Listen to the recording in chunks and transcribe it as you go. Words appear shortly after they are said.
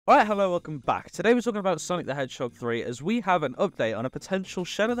Alright, hello, welcome back. Today we're talking about Sonic the Hedgehog 3 as we have an update on a potential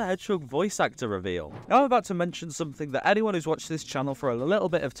Shadow the Hedgehog voice actor reveal. Now I'm about to mention something that anyone who's watched this channel for a little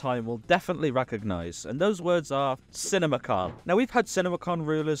bit of time will definitely recognise, and those words are CinemaCon. Now we've had CinemaCon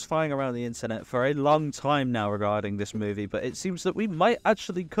rulers flying around the internet for a long time now regarding this movie, but it seems that we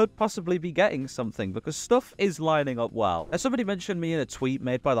could possibly be getting something because stuff is lining up well. As somebody mentioned me in a tweet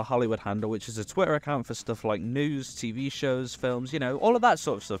made by the Hollywood Handle, which is a Twitter account for stuff like news, TV shows, films, you know, all of that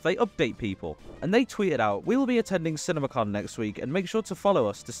sort of stuff. They update people, and they tweeted out, "We will be attending CinemaCon next week, and make sure to follow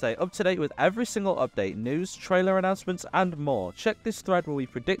us to stay up to date with every single update, news, trailer announcements, and more. Check this thread where we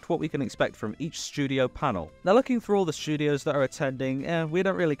predict what we can expect from each studio panel." Now, looking through all the studios that are attending, we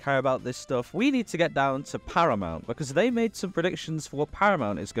don't really care about this stuff. We need to get down to Paramount, because they made some predictions for what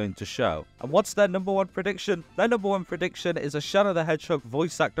Paramount is going to show. And what's their number one prediction? Their number one prediction is a Shadow the Hedgehog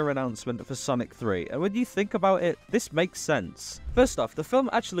voice actor announcement for Sonic 3. And when you think about it, this makes sense. First off, the film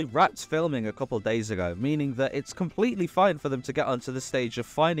actually wrapped filming a couple days ago, meaning that it's completely fine for them to get onto the stage of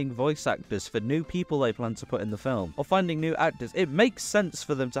finding voice actors for new people they plan to put in the film, or finding new actors. It makes sense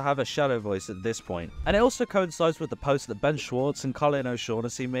for them to have a Shadow voice at this point. And it also coincides with the post that Ben Schwartz and Colin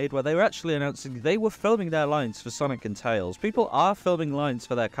O'Shaughnessy made, where they were actually announcing they were filming their lines for Sonic and Tails. People are filming lines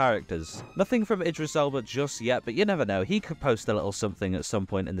for their characters. Nothing from Idris Elba just yet, but you never know, he could post a little something at some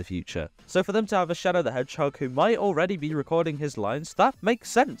point in the future. So for them to have a Shadow the Hedgehog who might already be recording his lines, that makes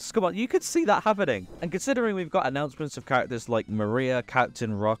sense. Come on, you could see that happening. And considering we've got announcements of characters like Maria,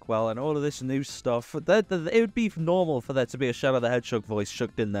 Captain Rockwell, and all of this new stuff, it would be normal for there to be a Shadow the Hedgehog voice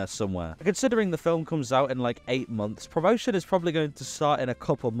chucked in there somewhere. And considering the film comes out in like 8 months, promotion is probably going to start in a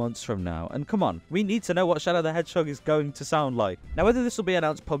couple months from now. And come on, we need to know what Shadow the Hedgehog is going to sound like. Now, whether this will be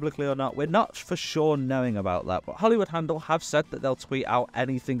announced publicly or not, we're not for sure knowing about that, but Hollywood Handle have said that they'll tweet out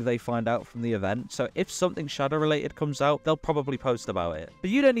anything they find out from the event, so if something Shadow related comes out, they'll probably post about it. But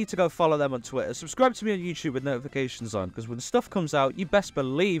you don't need to go follow them on Twitter. Subscribe to me on YouTube with notifications on, because when stuff comes out, you best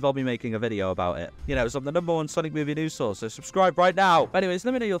believe I'll be making a video about it. You know, I'm the #1 Sonic movie news source, so subscribe right now. But anyways,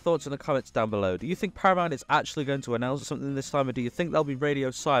 let me know your thoughts in the comments down below. Do you think Paramount is actually going to announce something this time, or do you think they'll be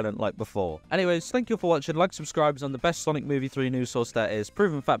radio silent like before? Anyways, thank you for watching. Like, subscribe on the best Sonic movie 3 news source there is.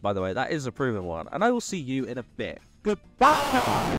 Proven fact, by the way. That is a proven one. And I will see you in a bit. Goodbye!